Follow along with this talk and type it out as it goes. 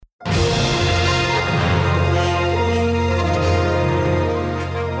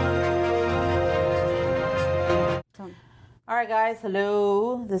right, guys.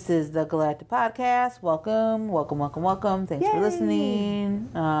 Hello. This is the Galactic Podcast. Welcome. Thanks for listening.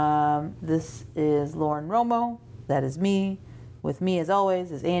 This is Lauren Romo. That is me. With me, as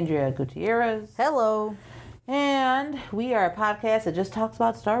always, is Andrea Gutierrez. Hello. And we are a podcast that just talks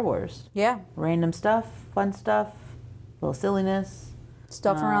about Star Wars. Yeah. Random stuff, fun stuff, a little silliness.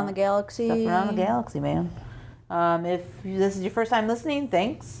 Stuff around the galaxy. Stuff around the galaxy, man. If this is your first time listening,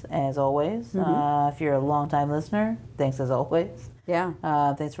 thanks, as always. If you're a long-time listener, thanks as always. Yeah.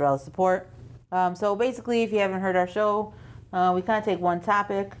 Thanks for all the support. So basically, if you haven't heard our show, we kind of take one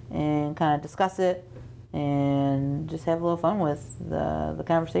topic and kind of discuss it and just have a little fun with the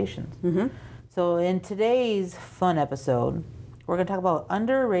conversations. Mm-hmm. So in today's fun episode, we're going to talk about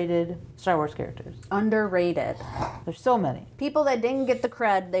underrated Star Wars characters. Underrated. There's so many. People that didn't get the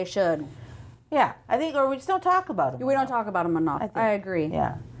cred they should. Yeah, I think, or we just don't talk about them. We don't talk about them enough. I agree.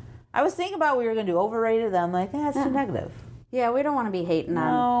 Yeah. I was thinking about we were going to do overrated, then I'm like, that's too negative. Yeah, we don't want to be hating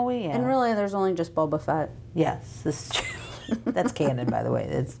on. No, And really, there's only just Boba Fett. Yes, this is true. That's canon, by the way.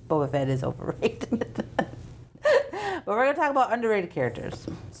 Boba Fett is overrated. But we're going to talk about underrated characters.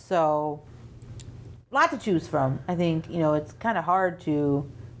 So, a lot to choose from. I think, it's kind of hard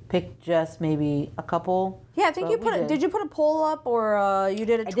to pick just maybe a couple. Yeah, I think you did you put a poll up or you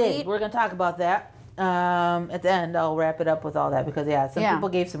did a tweet? I did. We're going to talk about that. At the end, I'll wrap it up with all that because, some people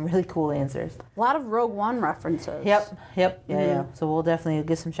gave some really cool answers. A lot of Rogue One references. Yep. Yeah. So we'll definitely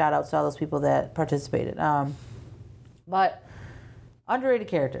give some shout outs to all those people that participated. But underrated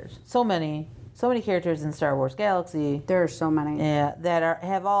characters. So many characters in Star Wars Galaxy. There are so many. Yeah, that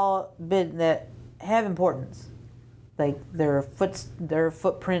have importance. Like their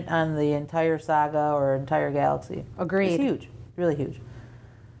footprint on the entire saga or entire galaxy. Agreed. It's huge. Really huge.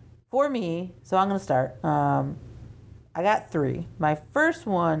 For me, so I'm going to start. I got 3. My first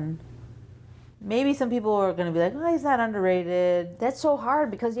one, maybe some people are going to be like, oh, he's not underrated. That's so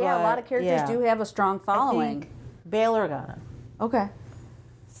hard because, a lot of characters do have a strong following. I think Bail Organa. Okay.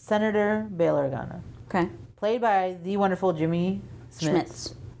 Senator Bail Organa. Okay. Played by the wonderful Jimmy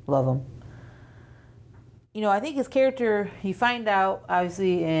Smits. Love him. I think his character, you find out,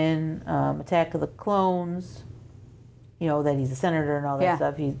 obviously, in Attack of the Clones, that he's a senator and all that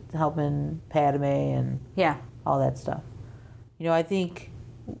stuff. He's helping Padme and all that stuff. I think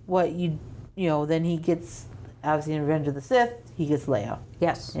then he gets, obviously in Revenge of the Sith, he gets Leia.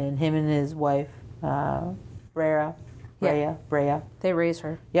 Yes. And him and his wife, Brea. They raise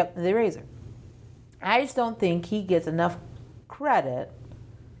her. Yep, they raise her. I just don't think he gets enough credit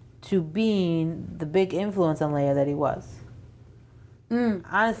to being the big influence on Leia that he was.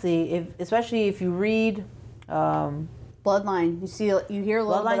 Honestly, especially if you read Bloodline, you hear a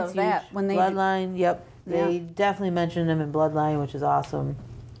little bit of that when they Bloodline. Yep, they definitely mentioned him in Bloodline, which is awesome.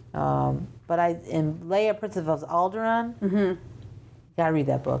 But in Leia, Princess of Alderaan, gotta read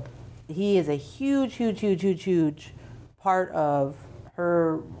that book. He is a huge part of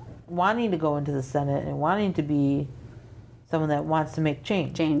her wanting to go into the Senate and wanting to be someone that wants to make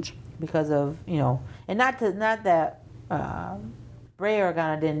change because of and not that Brea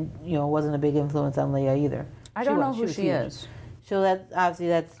Organa wasn't a big influence on Leia either. I don't know who she is. So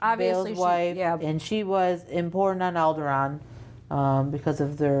that's Bail's wife, and she was important on Alderaan because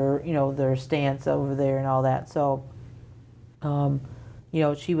of their stance over there and all that. So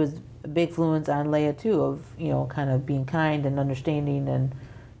she was a big influence on Leia too, of kind of being kind and understanding and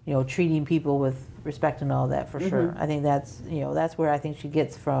treating people with respect and all that for sure. I think that's where I think she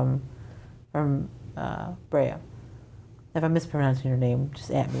gets from Brea. If I'm mispronouncing her name,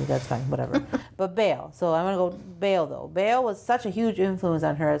 just at me. That's fine, whatever. But Bail. So I'm gonna go Bail though. Bail was such a huge influence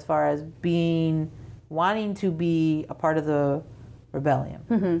on her as far as wanting to be a part of the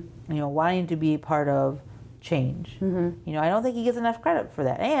rebellion. Wanting to be part of change. I don't think he gets enough credit for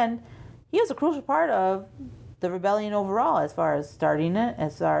that. And he was a crucial part of the rebellion overall, as far as starting it,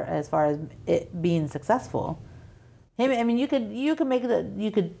 as far as it being successful. You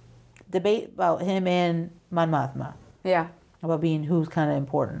could debate about him and Mon Mothma. Yeah. About being who's kind of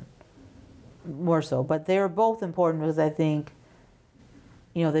important, more so. But they were both important because I think,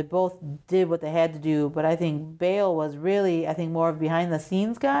 they both did what they had to do. But I think Bail was really, more of a behind the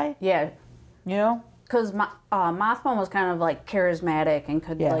scenes guy. Yeah. Because Mothma was kind of like charismatic and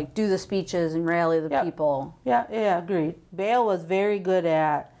could like do the speeches and rally the people. Yeah, agreed. Bail was very good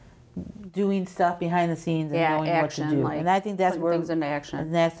at doing stuff behind the scenes and knowing action, what to do. like and I think that's where things into action.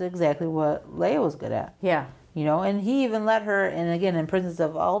 And that's exactly what Leia was good at. Yeah. And he even let her, and again in Princess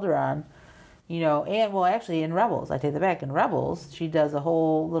of Alderaan, in Rebels, I take that back. In Rebels, she does a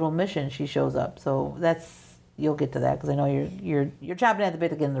whole little mission. She shows up, so that's you'll get to that because I know you're chomping at the bit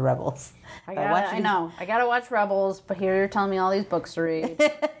to get into Rebels. I know. I gotta watch Rebels, but here you're telling me all these books to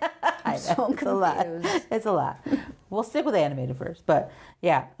read. I'm so confused. A lot. It's a lot. We'll stick with animated first, but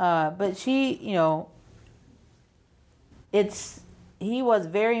yeah. But she, he was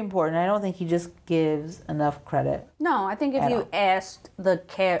very important. I don't think he just gives enough credit. No, I think if you asked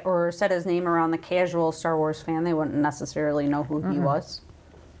or said his name around the casual Star Wars fan, they wouldn't necessarily know who he was.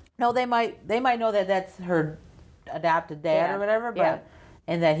 No, they might know that that's her adopted dad or whatever, but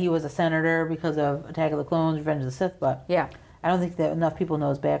and that he was a senator because of Attack of the Clones, Revenge of the Sith, but I don't think that enough people know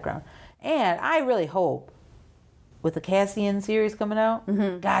his background. And I really hope with the Cassian series coming out,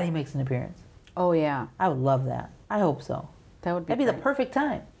 God, he makes an appearance. Oh yeah. I would love that. I hope so. That'd be the perfect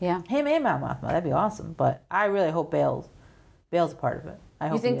time. Yeah. Him and Mount Mothma. That'd be awesome. But I really hope Bale's a part of it.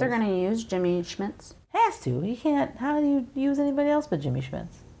 You think they're going to use Jimmy Schmitz? Has to. He can't. How do you use anybody else but Jimmy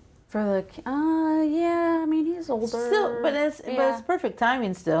Schmitz? For the I mean he's older. Still, but it's perfect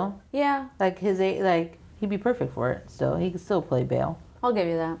timing still. Yeah. Like he'd be perfect for it. Still, he could still play Bale. I'll give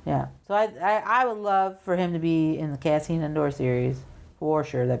you that. Yeah. So I would love for him to be in the Cassian Andor series for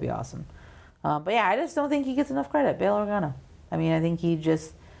sure. That'd be awesome. But yeah, I just don't think he gets enough credit. Bail Organa. I mean, I think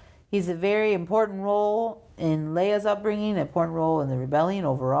he's a very important role in Leia's upbringing, an important role in the rebellion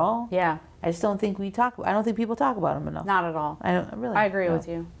overall. Yeah. I just don't think I don't think people talk about him enough. Not at all. I agree with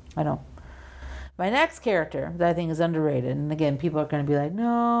you. I know. My next character that I think is underrated, and again, people are going to be like,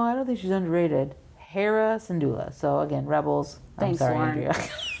 no, I don't think she's underrated. Hera Sybdulla. So again, Rebels. Thanks, I'm sorry, Lauren. Andrea.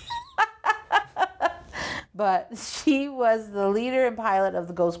 But she was the leader and pilot of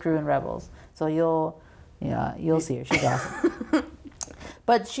the Ghost Crew in Rebels. So you'll see her. She's awesome.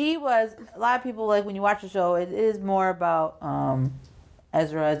 But she was, a lot of people, like when you watch the show, it is more about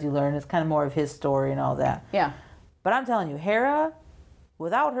Ezra, as you learn. It's kind of more of his story and all that. Yeah. But I'm telling you, Hera,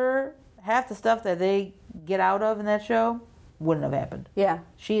 without her, half the stuff that they get out of in that show wouldn't have happened. Yeah.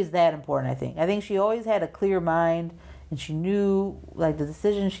 She is that important, I think. I think she always had a clear mind, and she knew, like, the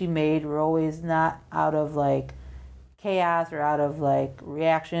decisions she made were always not out of, like, chaos or out of, like,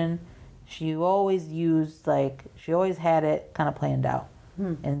 reaction. She always she always had it kind of planned out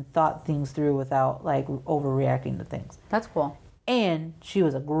and thought things through without, like, overreacting to things. That's cool. And she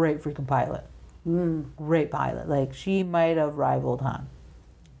was a great freaking pilot. Great pilot. Like, she might have rivaled Han.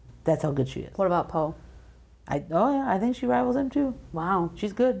 That's how good she is. What about Poe? I think she rivals him too. Wow.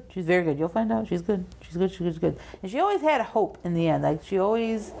 She's good. She's very good. You'll find out. She's good. She's good. And she always had hope in the end. Like, she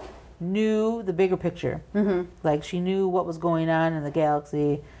always knew the bigger picture. Like, she knew what was going on in the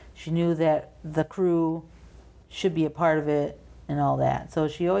galaxy. She knew that the crew should be a part of it and all that. So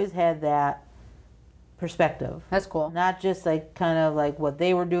she always had that perspective. That's cool. Not just like kind of like what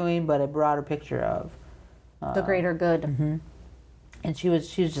they were doing, but a broader picture of the greater good. And she was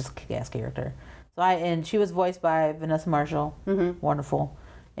just a kick-ass character. And she was voiced by Vanessa Marshall. Wonderful.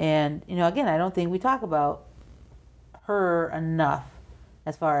 And again, I don't think we talk about her enough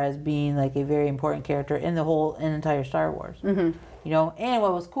as far as being like a very important character in the entire Star Wars. And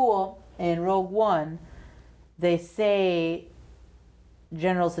what was cool in Rogue One, they say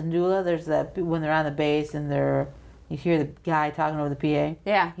General Syndulla. There's that when they're on the base and you hear the guy talking over the PA.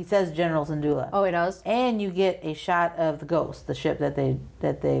 Yeah. He says General Syndulla. Oh, he does? And you get a shot of the Ghost, the ship that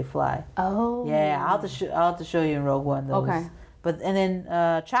they fly. Oh. Yeah, I'll have to show you in Rogue One. Okay. And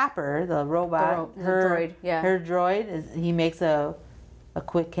then Chopper, the robot, her droid, yeah. Her droid, he makes a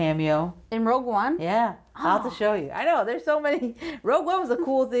quick cameo. In Rogue One? Yeah. I'll have to show you. I know, there's so many. Rogue One was a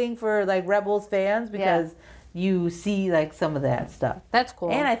cool thing for like Rebels fans because you see like some of that stuff. That's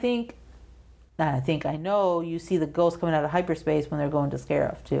cool. And I know you see the Ghost coming out of hyperspace when they're going to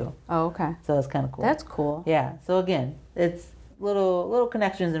Scarif too. Oh, okay. So it's kind of cool. That's cool. Yeah. So again, it's little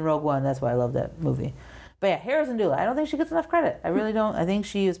connections in Rogue One. That's why I love that movie. But yeah, Hera Sybdulla, I don't think she gets enough credit. I really don't. I think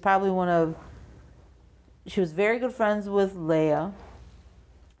she is probably she was very good friends with Leia.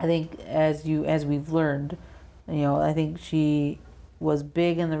 I think as we've learned, I think she was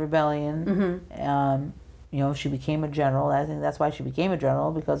big in the rebellion. She became a general. I think that's why she became a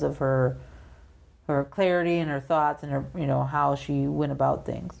general, because of her clarity and her thoughts and her how she went about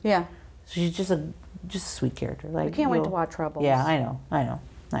things. Yeah. So she's just a sweet character. Like, I can't wait to watch Rebels. Yeah, I know.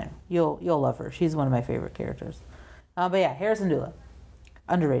 You'll love her. She's one of my favorite characters. But yeah, Hera Sybdulla,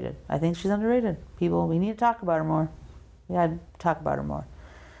 underrated. I think she's underrated. People, we need to talk about her more. We got to talk about her more.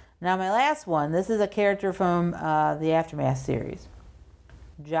 Now my last one. This is a character from the Aftermath series.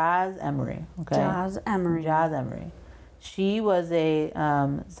 Jaz Emery. Okay. Jaz Emery. She was a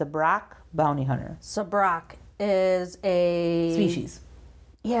Zabrak bounty hunter. Zabrak is a species.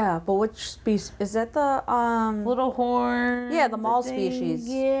 Yeah, but which species is that? The Little horn. Yeah, the mall I think. species.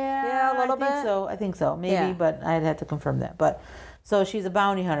 Yeah, Yeah, a little bit. I think so. Maybe, Yeah. but I'd have to confirm that. But so she's a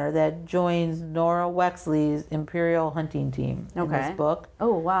bounty hunter that joins Nora Wexley's Imperial hunting team in Okay. this book.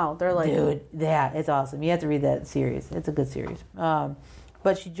 Oh wow, they're like Dude, yeah, it's awesome. You have to read that series. It's a good series.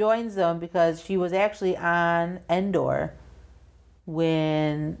 But she joins them because she was actually on Endor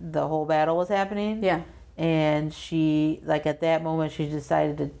when the whole battle was happening. yeah, And she, like, at that moment, she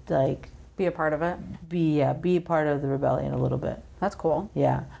decided to, like, be a part of it. be a part of the rebellion a little bit. That's cool.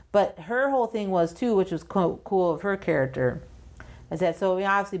 Yeah. But her whole thing was, too, which was cool of her character, is that, so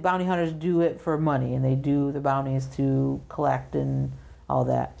obviously bounty hunters do it for money, and they do the bounties to collect and all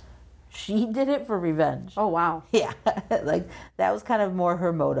that. She did it for revenge. Oh wow. Yeah. Like, that was kind of more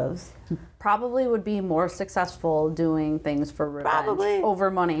her motives. Probably would be more successful doing things for revenge Probably.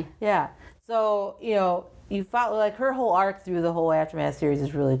 over money. Yeah. So, you follow, like, her whole arc through the whole Aftermath series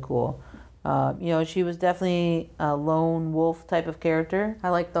is really cool. She was definitely a lone wolf type of character. I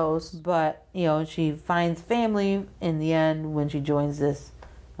like those. But, she finds family in the end when she joins this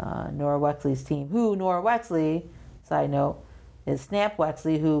Nora Wexley's team. Who, Nora Wexley, side note, is Snap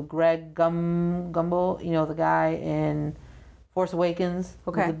Wexley, who Greg Gumbel, the guy in Force Awakens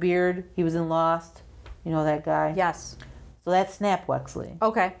Okay. with the beard. He was in Lost. You know that guy? Yes. So that's Snap Wexley.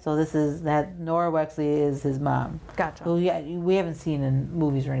 Okay. So that Nora Wexley is his mom. Gotcha. Who we haven't seen in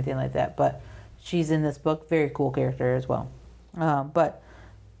movies or anything like that, but she's in this book. Very cool character as well. But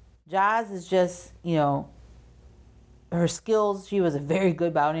Jaz is just, her skills. She was a very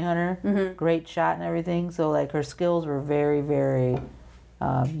good bounty hunter, great shot and everything. So, like, her skills were very, very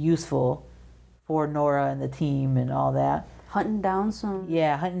useful for Nora and the team and all that. Hunting down some.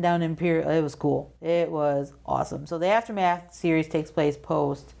 Yeah, hunting down Imperial. It was cool. It was awesome. So the Aftermath series takes place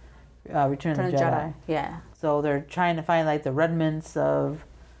post Return of the Jedi. Yeah. So they're trying to find, like, the remnants of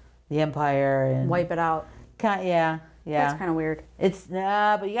the Empire and Wipe it out. Yeah. That's kind of weird. It's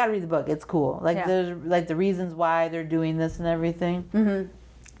but you gotta read the book. It's cool. Like, Yeah. there's, like, the reasons why they're doing this and everything.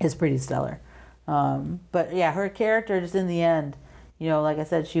 Is pretty stellar. But yeah, her character just in the end, like I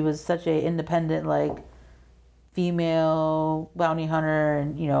said, she was such a independent, like, female bounty hunter,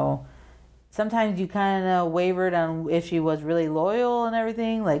 and sometimes you kind of wavered on if she was really loyal and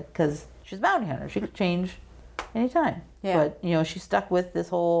everything, like, because she's a bounty hunter, she could change anytime. Yeah. But she stuck with this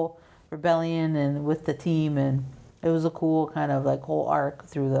whole rebellion and with the team, and it was a cool kind of, like, whole arc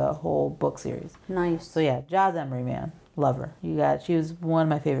through the whole book series. Nice. So yeah, Jaz Emery, man, love her. She was one of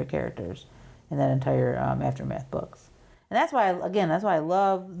my favorite characters in that entire Aftermath books. And that's why I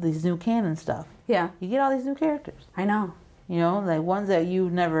love these new canon stuff. Yeah. You get all these new characters. I know. Like ones that you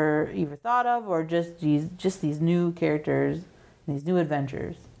never even thought of, or just these new characters, these new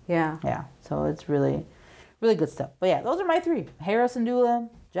adventures. Yeah. Yeah. So it's really, really good stuff. But yeah, those are my three: Hera Sybdulla,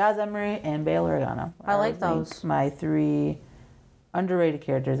 Jaz Emery, and Bail Organa. I like those. My three underrated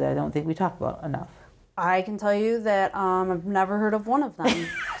characters that I don't think we talk about enough. I can tell you that I've never heard of one of them.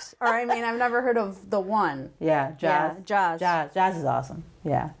 I've never heard of the one. Yeah, Jaz. Yeah, Jaz. Jaz is awesome.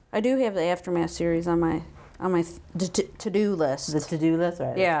 Yeah. I do have the Aftermath series on my to-do list. The to-do list,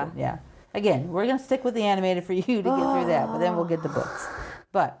 right? Yeah. Good. Yeah. Again, we're gonna stick with the animated for you to get through that, but then we'll get the books.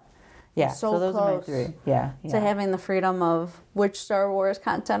 But yeah, So those are my close. three. Yeah. To having the freedom of which Star Wars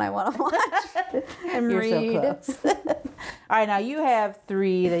content I want to watch and You're read. so close. All right, now you have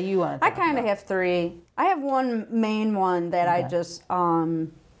three that you want to I talk kind of about. have three. I have one main one that I Okay. just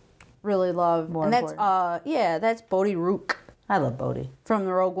really love, More and that's important. that's Bodhi Rook I love Bodhi. from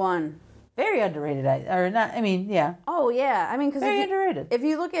the Rogue One. Very underrated. Yeah. Oh yeah, because Very underrated. if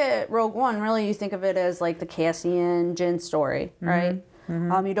you look at Rogue One, really you think of it as like the Cassian Jyn story, right?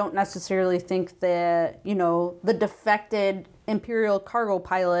 You don't necessarily think that the defected Imperial cargo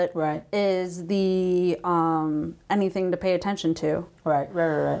pilot Right. is the anything to pay attention to. Right.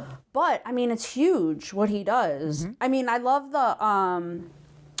 But it's huge what he does. I love the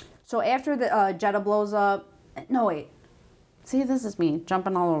so after the Jeddah blows up. No wait, see, this is me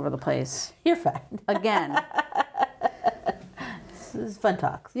jumping all over the place You're fine. again. This is fun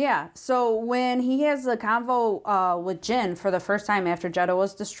talks. Yeah. So when he has the convo with Jyn for the first time after Jeddah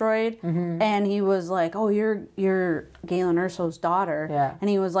was destroyed, and he was like, "Oh, you're Galen Erso's daughter," Yeah. and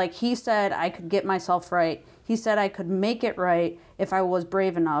he was like, "He said I could get myself right. He said I could make it right if I was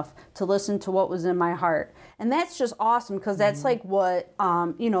brave enough to listen to what was in my heart." And that's just awesome because that's like what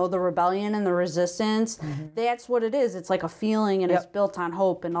the rebellion and the resistance. That's what it is. It's like a feeling, and it's built on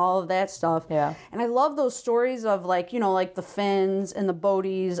hope and all of that stuff. Yeah. And I love those stories of like the Finns and the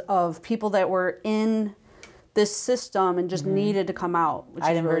Bodhis of people that were in this system and just needed to come out, which is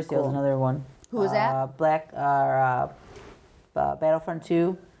Iden really Versio is cool. another one. Who was that? Black Battlefront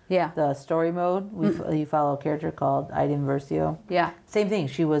 2. Yeah. The story mode, you follow a character called Aiden Versio. Yeah. Same thing.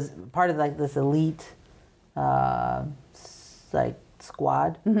 She was part of like this elite, like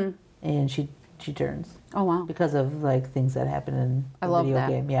squad, and she turns. Oh wow. Because of like things that happen in the video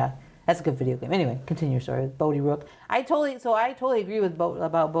game. Yeah, that's a good video game. Anyway, continue your story. Bodhi Rook. I totally agree with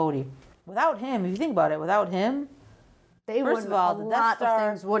about Bodhi. Without him, if you think about it, without him, first of all, a lot of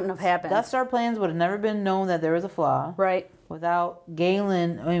things wouldn't have happened. Death Star plans would have never been known that there was a flaw. Right. Without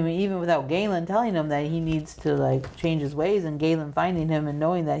Galen, even without Galen telling him that he needs to like change his ways, and Galen finding him and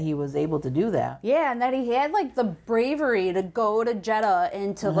knowing that he was able to do that. Yeah, and that he had like the bravery to go to Jeddah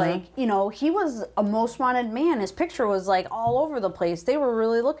and to like, he was a most wanted man. His picture was like all over the place. They were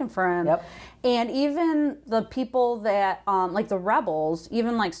really looking for him. Yep. And even the people that, like the rebels,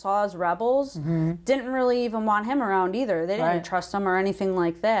 even like Saw's rebels, didn't really even want him around either. They didn't trust him or anything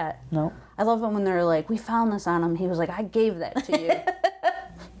like that. No. I love it when they're like, we found this on him. He was like, I gave that to you.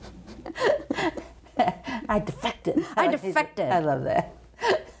 I defected. I defected. I love that.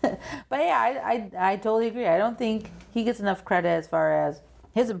 But yeah, I totally agree. I don't think he gets enough credit as far as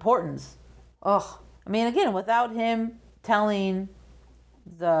his importance. Ugh. I mean, again, without him telling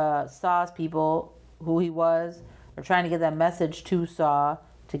the Saw's people who he was, or trying to get that message to Saw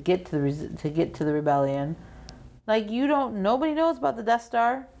to get to the rebellion, like nobody knows about the Death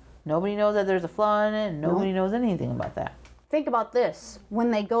Star. Nobody knows that there's a flaw in it, and nobody knows anything about that. Think about this. When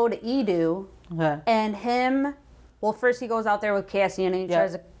they go to Edu, and him, well, first he goes out there with Cassian, and he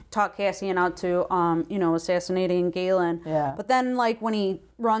tries to talk Cassian out to, assassinating Galen. Yeah. But then, like, when he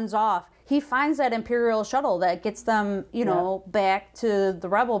runs off, he finds that Imperial shuttle that gets them, back to the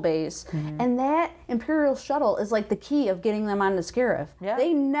Rebel base. And that Imperial shuttle is like the key of getting them onto Scarif. Yeah.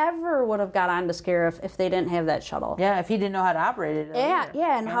 They never would have got onto Scarif if they didn't have that shuttle. Yeah, if he didn't know how to operate it.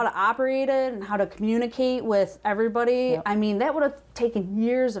 And how to operate it and how to communicate with everybody. Yep. I mean, that would have taken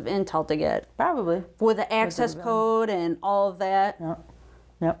years of intel to get. Probably. With the access code and all of that.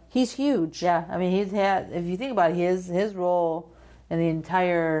 Yep. He's huge. Yeah, I mean, he's had, if you think about it, his role in the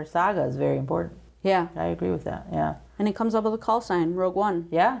entire saga is very important. Yeah. I agree with that, yeah. And he comes up with a call sign, Rogue One.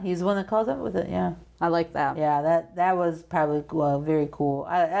 Yeah, he's the one that calls up with it, yeah. I like that. Yeah, that was probably very cool.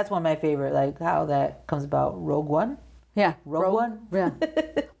 That's one of my favorite, like how that comes about. Rogue One? Yeah. Rogue One? Yeah.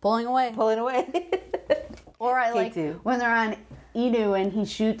 Pulling away. Pulling away. Or I like K2. when they're on Edu and he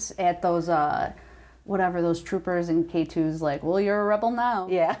shoots at those, those troopers, and K2's like, well, you're a rebel now.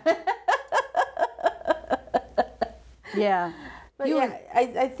 Yeah. Yeah. But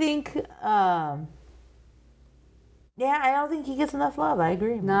I think, I don't think he gets enough love. I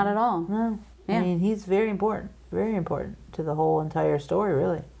agree. Not at all. No. Yeah. I mean, he's very important to the whole entire story,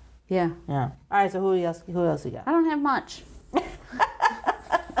 really. Yeah. Yeah. All right, so who else you got? I don't have much.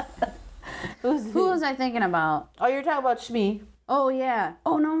 Who was I thinking about? Oh, you're talking about Shmi. Oh, yeah.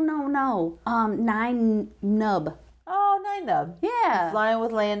 Oh, no. Nien Nunb. Oh, Nien Nunb. Yeah. Flying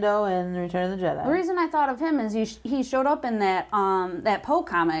with Lando in Return of the Jedi. The reason I thought of him is he showed up in that Poe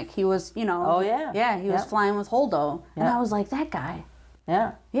comic. He was, Oh, yeah. Yeah, he was flying with Holdo. And I was like, that guy.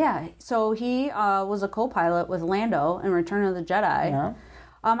 Yeah. Yeah. So he was a co-pilot with Lando in Return of the Jedi. Yeah.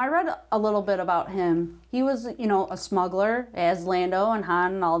 I read a little bit about him. He was, a smuggler, as Lando and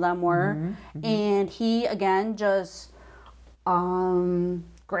Han and all them were. And he, again, just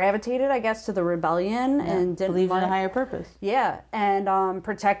gravitated, I guess, to the rebellion and didn't believe in a higher purpose. Yeah, and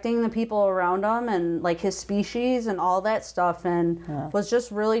protecting the people around him and like his species and all that stuff, and was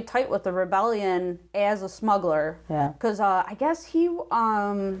just really tight with the rebellion as a smuggler. Yeah. Because I guess he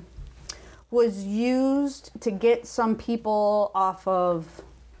was used to get some people off of,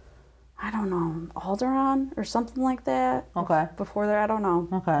 I don't know, Alderaan or something like that. Okay. Before there, I don't know.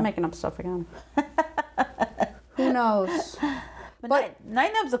 Okay. I'm making up stuff again. Who knows? But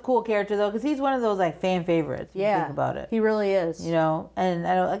Nien Nunb's a cool character though, because he's one of those like fan favorites. If you think about it. He really is. And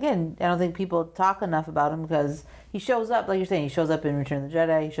I don't think people talk enough about him because he shows up, like you're saying, he shows up in Return of the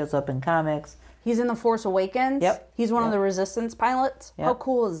Jedi. He shows up in comics. He's in The Force Awakens. Yep. He's one of the Resistance pilots. Yep. How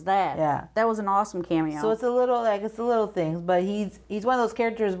cool is that? Yeah. That was an awesome cameo. So it's the little things, but he's one of those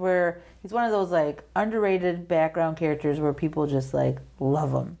characters where he's one of those like underrated background characters where people just like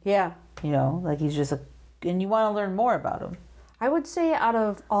love him. Yeah. Like he's just and you want to learn more about him. I would say out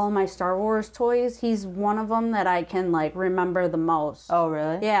of all my Star Wars toys, he's one of them that I can like remember the most. Oh,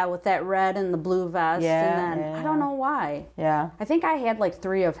 really? Yeah, with that red and the blue vest. Yeah, And then I don't know why. Yeah. I think I had like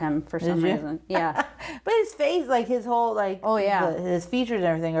 3 of him for some reason. Yeah. But his face, like his whole like his features and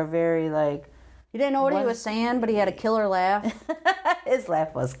everything are very like. You didn't know what he was saying, but he had a killer laugh. His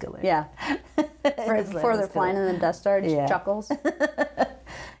laugh was killer. Yeah. Right before they're flying in the Death Star, just chuckles.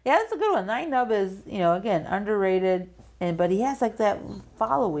 Yeah, that's a good one. Nien Nunb is, again, underrated but he has like that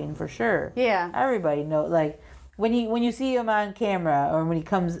following for sure. Yeah. Everybody knows, like when you see him on camera or when he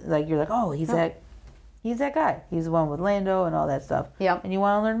comes, like you're like, oh, he's that guy. He's the one with Lando and all that stuff. Yep. And you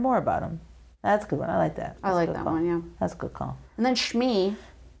want to learn more about him. That's a good one. I like that. I like that one, yeah. That's a good call. And then Shmi.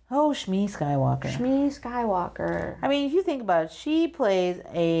 Oh, Shmi Skywalker. Shmi Skywalker. I mean, if you think about it, she plays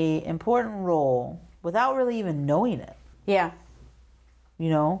a important role without really even knowing it. Yeah. You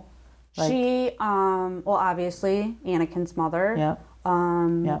know? Like, she, well, obviously, Anakin's mother.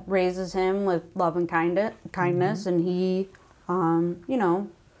 Yeah. Raises him with love and kindness, and he, you know,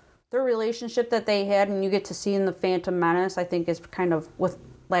 their relationship that they had, and you get to see in the Phantom Menace, I think is kind of, with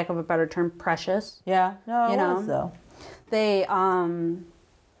lack of a better term, precious. Yeah. No, it you know? was, though. They,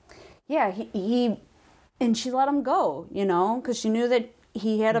 yeah, he, and she let him go, you know, because she knew that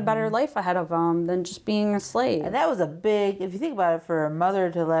he had a better life ahead of him than just being a slave. And that was a big, if you think about it, for a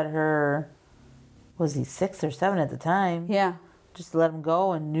mother to let her, was he 6 or 7 at the time? Yeah. Just to let him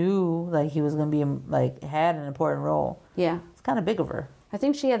go and knew like he was going to be, like, had an important role. Yeah. It's kind of big of her. I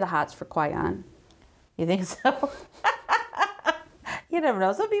think she had the hots for Qui-Gon. You think so? You never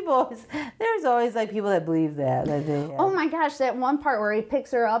know. Some people always, there's always like people that believe that. Like they have. Oh my gosh, that one part where he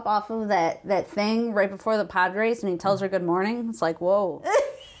picks her up off of that thing right before the pod race and he tells her good morning. It's like, whoa.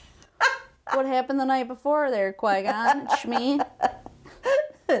 What happened the night before there, Qui-Gon? Shmi?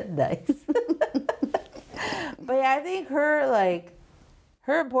 Nice. But yeah, I think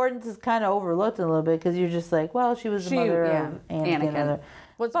her importance is kind of overlooked a little bit because you're just like, well, she was the mother of Anakin.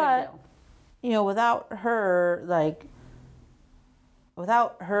 What's the big deal? You know, without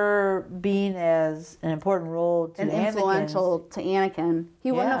her being as an important role to influential to Anakin,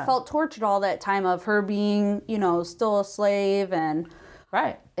 he wouldn't have felt tortured all that time of her being, you know, still a slave and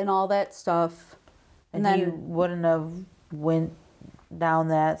and all that stuff. And then he wouldn't have went down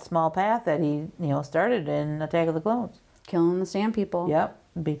that small path that he, you know, started in Attack of the Clones. Killing the Sand People. Yep,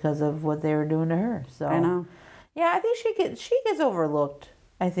 because of what they were doing to her. So I know. Yeah, I think she gets overlooked.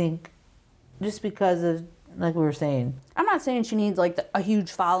 I think just because of, like we were saying. I'm not saying she needs like a huge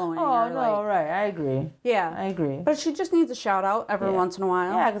following. Oh no, right? I agree. Yeah, I agree. But she just needs a shout out every once in a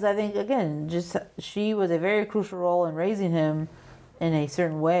while. Yeah, because I think again, just she was a very crucial role in raising him in a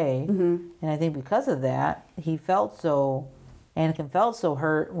certain way, and I think because of that, Anakin felt so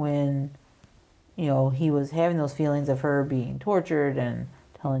hurt when, you know, he was having those feelings of her being tortured and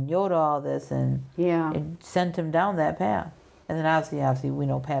telling Yoda all this, and it sent him down that path. And then obviously we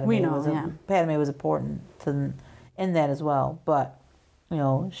know Padme was important in that as well. But, you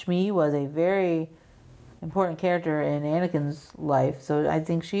know, Shmi was a very important character in Anakin's life, so I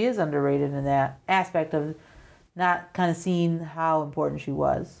think she is underrated in that aspect of not kind of seeing how important she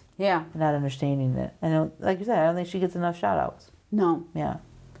was. Yeah. Not understanding it. And like you said, I don't think she gets enough shout-outs. No. Yeah.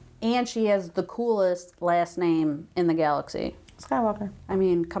 And she has the coolest last name in the galaxy. Skywalker. I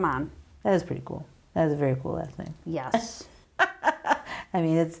mean, come on. That is pretty cool. That is a very cool last name. Yes. I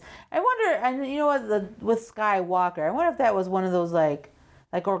mean, I wonder, you know what, with Skywalker, I wonder if that was one of those, like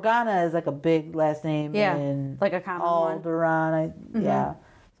Organa is like a big last name. Yeah, in like a common one. Alderaan, yeah.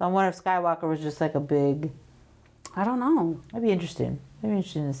 So I wonder if Skywalker was just like a big... I don't know. That'd be interesting. It'd be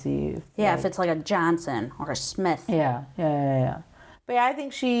interesting to see if... Yeah, if it's like a Johnson or a Smith. Yeah. But yeah, I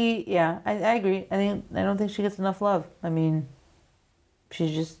think I agree. I don't think she gets enough love. I mean,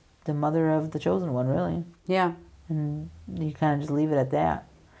 she's just the mother of the chosen one, really. Yeah. And you kind of just leave it at that.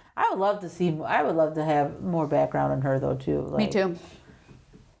 I would love to have more background on her, though, too. Like, me too.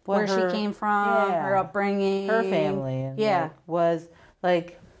 Where she came from, her upbringing. Her family.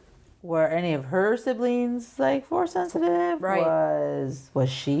 And were any of her siblings, like, Force sensitive? Right. Was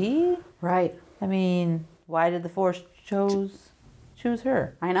she? Right. I mean, why did the Force choose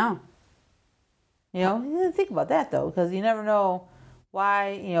her? I know. You know, you didn't think about that, though, because you never know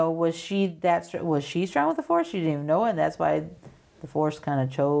why, you know, was she strong with the Force? She didn't even know it, and that's why the Force kind of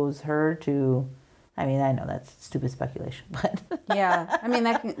chose her to... I mean, I know that's stupid speculation, but... Yeah, I mean,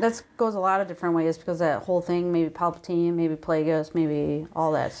 that goes a lot of different ways, because that whole thing, maybe Palpatine, maybe Plagueis, maybe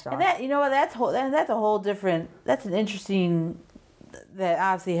all that stuff. And that, you know what, that's a whole different... That's an interesting... That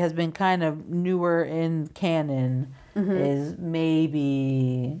obviously has been kind of newer in canon, is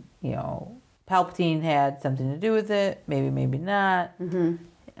maybe, you know, Palpatine had something to do with it, maybe not.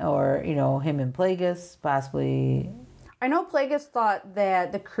 Or, you know, him and Plagueis possibly... I know Plagueis thought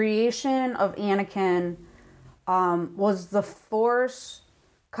that the creation of Anakin was the Force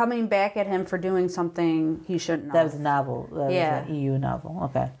coming back at him for doing something he shouldn't have. That was a novel. That was an EU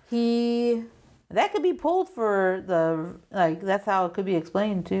novel. Okay. That could be pulled for the... Like, that's how it could be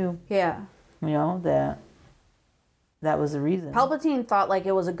explained, too. Yeah. You know, that... that was the reason. Palpatine thought like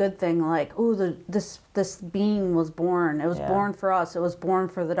it was a good thing, like, ooh, this being was born. It was born for us. It was born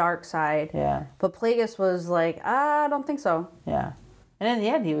for the dark side. Yeah. But Plagueis was like, I don't think so. Yeah. And in the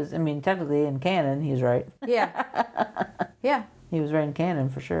end, he was, I mean, technically in canon, he's right. Yeah. Yeah. He was right in canon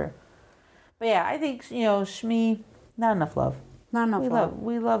for sure. But yeah, I think, Shmi, not enough love. Not enough love.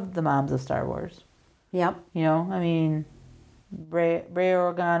 We love the moms of Star Wars. Yep. I mean, Bray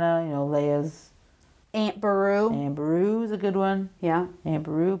Organa, Leia's. Aunt Beru. Aunt Beru's a good one. Yeah. Aunt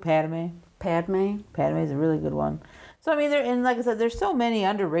Beru, Padme. Padme's a really good one. So, I mean, and like I said, there's so many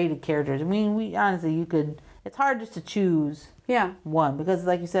underrated characters. I mean, it's hard just to choose one. Because,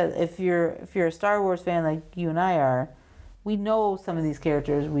 like you said, if you're a Star Wars fan like you and I are, we know some of these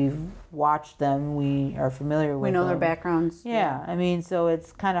characters. We've watched them. We are familiar with them. We know their backgrounds. Yeah. I mean, so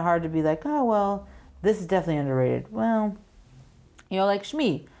it's kind of hard to be like, oh, well, this is definitely underrated. Well, like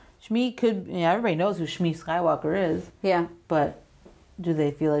Shmi. Shmi could, everybody knows who Shmi Skywalker is. Yeah. But do they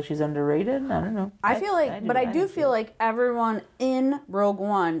feel like she's underrated? I don't know. I do feel like everyone in Rogue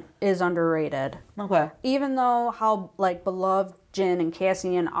One is underrated. Okay. Even though how like beloved Jyn and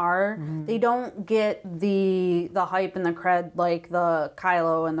Cassian are, they don't get the hype and the cred like the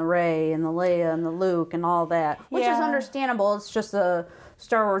Kylo and the Rey and the Leia and the Luke and all that, which is understandable. It's just a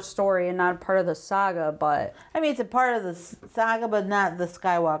Star Wars story and not part of the saga, but I mean, it's a part of the saga, but not the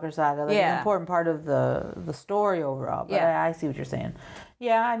Skywalker saga. That's an important part of the story overall. But I see what you're saying.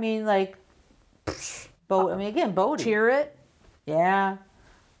 Yeah, I mean, like, Bodhi. Chirrut. Yeah,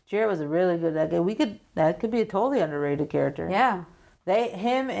 Chirrut was a really good. That could be a totally underrated character. Yeah,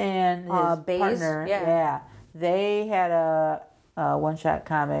 him and his partner. Yeah, they had a one-shot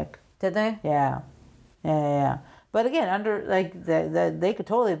comic. Did they? Yeah. But again, they could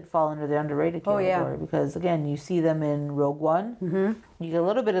totally fall under the underrated category because again, you see them in Rogue One. Mm-hmm. You get a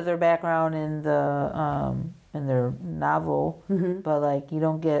little bit of their background in in their novel, but like you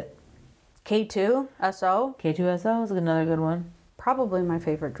don't get K2SO. K2SO is another good one. Probably my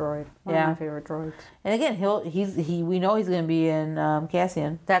favorite droid. One of my favorite droids. And again, we know he's going to be in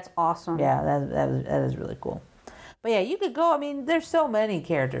Cassian. That's awesome. Yeah, that is really cool. But yeah, you could go. I mean, there's so many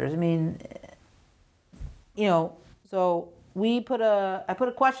characters. I mean, so I put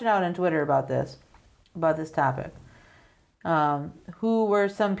a question out on Twitter about this topic. Who were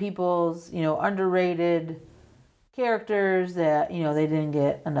some people's underrated characters that they didn't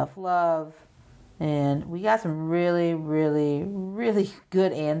get enough love, and we got some really, really, really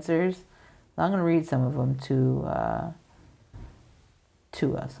good answers. I'm gonna read some of them to us.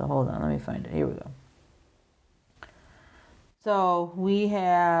 So hold on, let me find it. Here we go. So we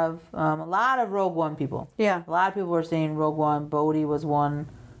have a lot of Rogue One people. Yeah. A lot of people were saying Rogue One. Bodhi was one.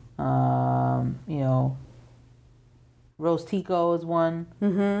 Rose Tico is one.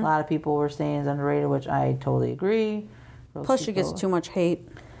 Mm-hmm. A lot of people were saying is underrated, which I totally agree. Plus, she gets too much hate.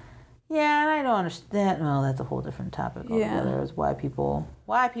 Yeah, and I don't understand. Well, that's a whole different topic altogether. Is why people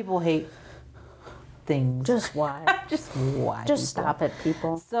hate things. Just why? Just why? Just stop it,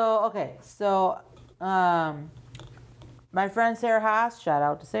 people. So okay, my friend Sarah Haas, shout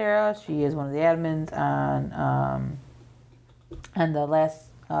out to Sarah. She is one of the admins on the last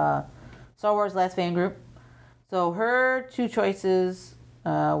Star Wars Last Fan Group. So her two choices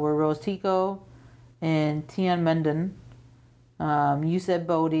were Rose Tico and Tien Menden. You said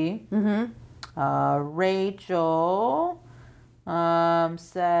Bodhi. Mm-hmm. Rachel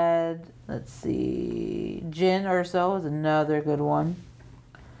said, let's see, Jyn Erso is another good one.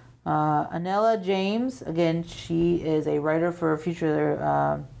 Anella James, again, she is a writer for Future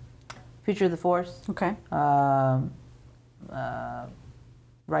of the Force. Okay.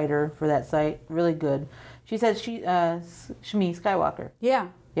 Writer for that site, really good. She says Shmi Skywalker. Yeah.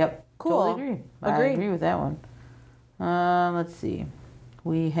 Yep. Cool. Totally agree. I agree with that one. Let's see.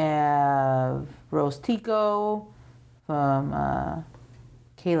 We have Rose Tico from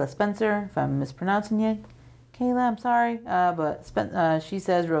Kayla Spencer, if I'm mispronouncing it. Kayla, I'm sorry. But she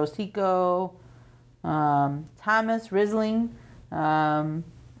says Rose Tico. Thomas Risling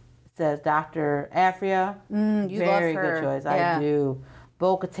says Dr. Afria. You Very love her. good choice. Yeah. I do.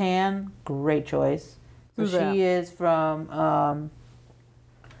 Bo-Katan, great choice. So she is from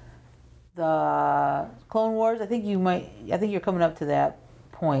the Clone Wars. I think you're coming up to that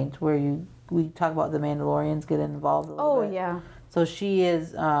point where we talk about the Mandalorians getting involved a little bit. Oh yeah. So she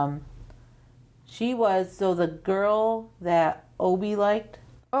is the girl that Obi liked.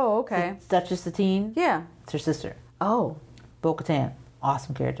 Oh, okay. Duchess Satine. Yeah. It's her sister. Oh. Bo-Katan,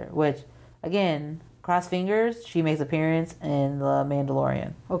 awesome character. Which, again, cross fingers, she makes appearance in The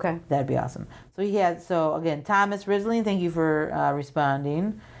Mandalorian. Okay. That'd be awesome. So again, Thomas Risling, thank you for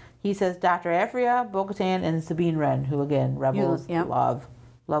responding. He says Dr. Aphria, Bo-Katan, and Sabine Wren, who again, Rebels, love.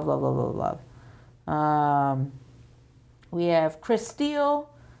 We have Chris Steele.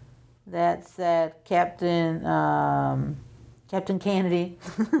 That said Captain Kennedy.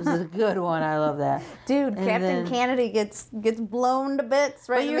 This is a good one. I love that. Dude, and Captain Kennedy gets blown to bits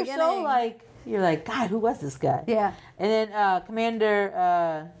right in the beginning. You're like, God, who was this guy? Yeah. And then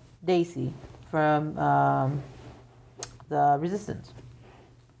Commander Daisy from the Resistance.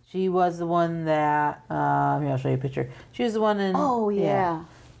 She was the one that I'll show you a picture. She was the one in. Oh yeah.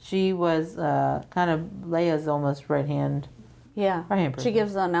 She was kind of Leia's almost right hand. Yeah. Right hand person. She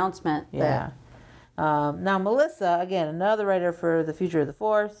gives the announcement. Yeah. Now Melissa, again, another writer for The Future of the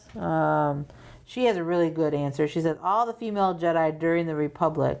Force. She has a really good answer. She said all the female Jedi during the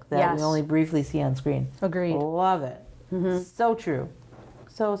Republic that we only briefly see on screen. Agreed. Love it. Mm-hmm. So true.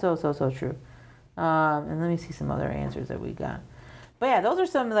 So true. And let me see some other answers that we got. But yeah, those are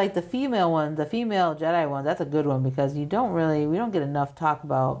some like the female ones, the female Jedi ones. That's a good one because we don't get enough talk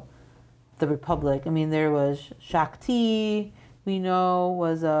about the Republic. I mean, there was Shakti, we know,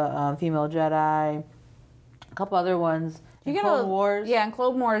 was a female Jedi. A couple other ones. In Clone Wars. Yeah, in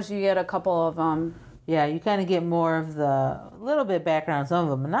Clone Wars you get a couple of them. Yeah, you kind of get more of a little bit background on some of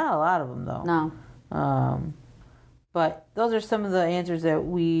them, but not a lot of them though. No. But those are some of the answers that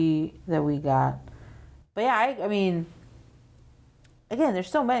we got. But yeah, I mean, again, there's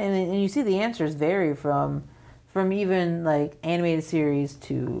so many, and you see the answers vary from even like animated series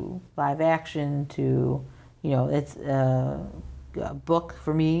to live action to, it's a book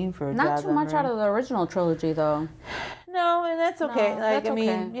for me for not too much out of the original trilogy though. No, and that's okay.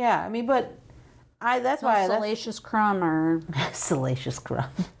 But that's why Salacious Crumb or Salacious Crumb.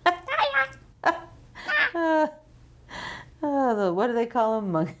 What do they call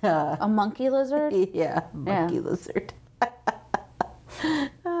them? A monkey lizard? Yeah, monkey lizard.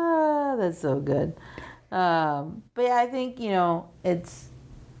 That's so good. But yeah, I think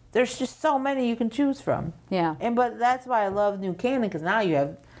there's just so many you can choose from. Yeah. But that's why I love new canon because now you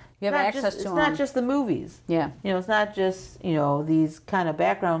have access to them. It's not just the movies. Yeah. It's not just these kind of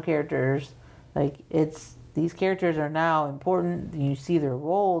background characters. Like these characters are now important. You see their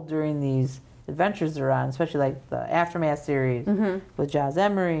role during these adventures they're on, especially like the Aftermath series with Jaz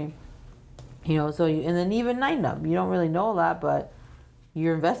Emery. And then even Nien Nunb. You don't really know a lot, but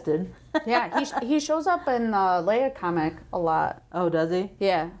you're invested. Yeah, he shows up in Leia comic a lot. Oh, does he?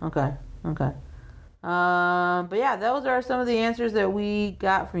 Yeah. Okay. But yeah, those are some of the answers that we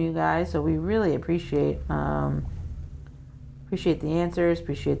got from you guys. So we really appreciate the answers,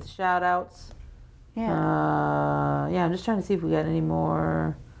 appreciate the shout outs. Yeah. I'm just trying to see if we got any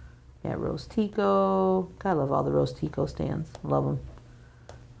more. Yeah, Rose Tico. God, I love all the Rose Tico stands. Love them.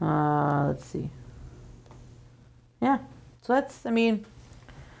 Let's see. Yeah. So that's,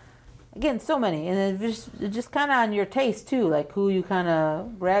 again, so many. And it's just kind of on your taste, too. Like, who you kind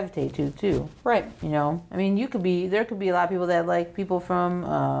of gravitate to, too. Right. there could be a lot of people that like people from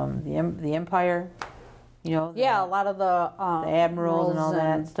the Empire. A lot of the admirals and all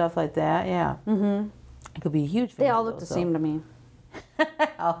that, stuff like that. Yeah. Mm-hmm. It could be huge. They all look the same to me.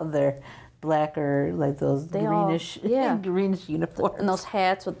 All their black or like those greenish uniforms. And those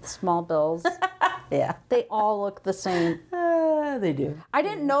hats with the small bills. Yeah. They all look the same. They do. I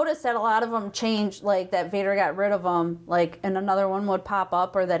didn't notice that a lot of them changed, like that Vader got rid of them, like, and another one would pop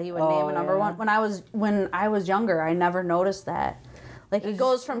up or that he would name a number one. When I was younger, I never noticed that. Like, it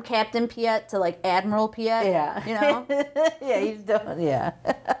goes from Captain Piet to, like, Admiral Piet. Yeah. Yeah, he's done. Yeah.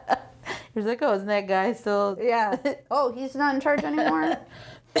 He's like, oh, isn't that guy still? Yeah. Oh, he's not in charge anymore?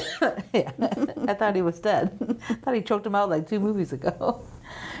 Yeah. I thought he was dead. I thought he choked him out like 2 movies ago.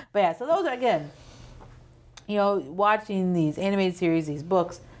 But yeah, so those are, again, watching these animated series, these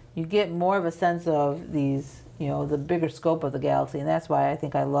books, you get more of a sense of these, the bigger scope of the galaxy. And that's why I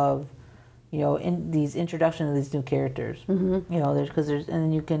think I love, in these introduction of these new characters. Mm-hmm. And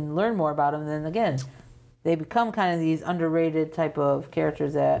then you can learn more about them. And then again, they become kind of these underrated type of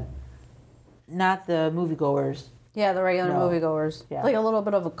characters that not the moviegoers. Yeah, the regular moviegoers. Yeah. Like a little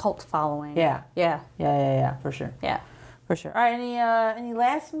bit of a cult following. Yeah. Yeah. Yeah, for sure. Yeah. For sure. All right, any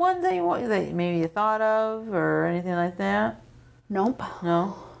last ones that maybe you thought of or anything like that? Nope.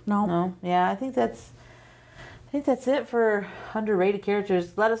 No. Yeah, I think that's it for underrated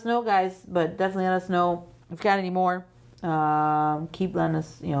characters. Let us know, guys, but definitely let us know if you got any more. Keep letting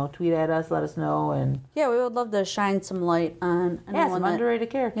us, tweet at us, let us know, and yeah, we would love to shine some light on some underrated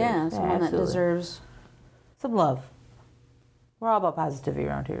characters. Yeah, someone that deserves some love. We're all about positivity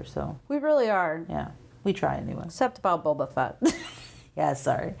around here, so we really are. Yeah, we try anyway. Except about Boba Fett. Yeah,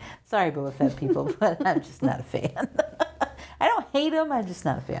 sorry, Boba Fett people, but I'm just not a fan. I don't hate him. I'm just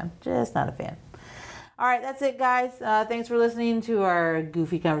not a fan. Just not a fan. All right, that's it, guys. Thanks for listening to our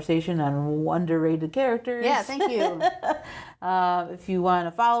goofy conversation on underrated characters. Yeah, thank you. If you want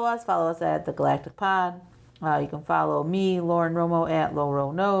to follow us at The Galactic Pod. You can follow me, Lauren Romo, at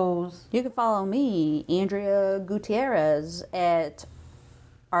Loro Knows. You can follow me, Andrea Gutierrez, at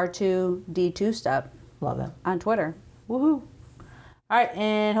R2D2 Step. Love it. On Twitter. Woohoo. All right,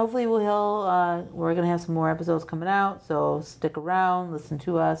 and hopefully we're going to have some more episodes coming out, so stick around, listen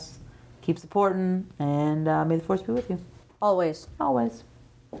to us, keep supporting, and may the force be with you. Always. Always.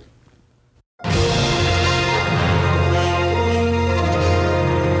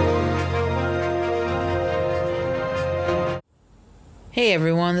 Hey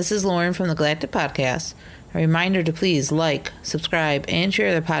everyone, this is Lauren from the Galactic Podcast. A reminder to please like, subscribe, and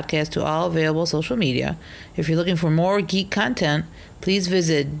share the podcast to all available social media. If you're looking for more geek content, please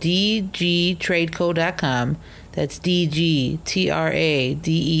visit dgtradeco.com. That's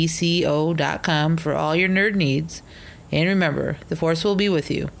dgtradeco.com for all your nerd needs. And remember, the Force will be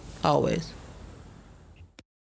with you, always.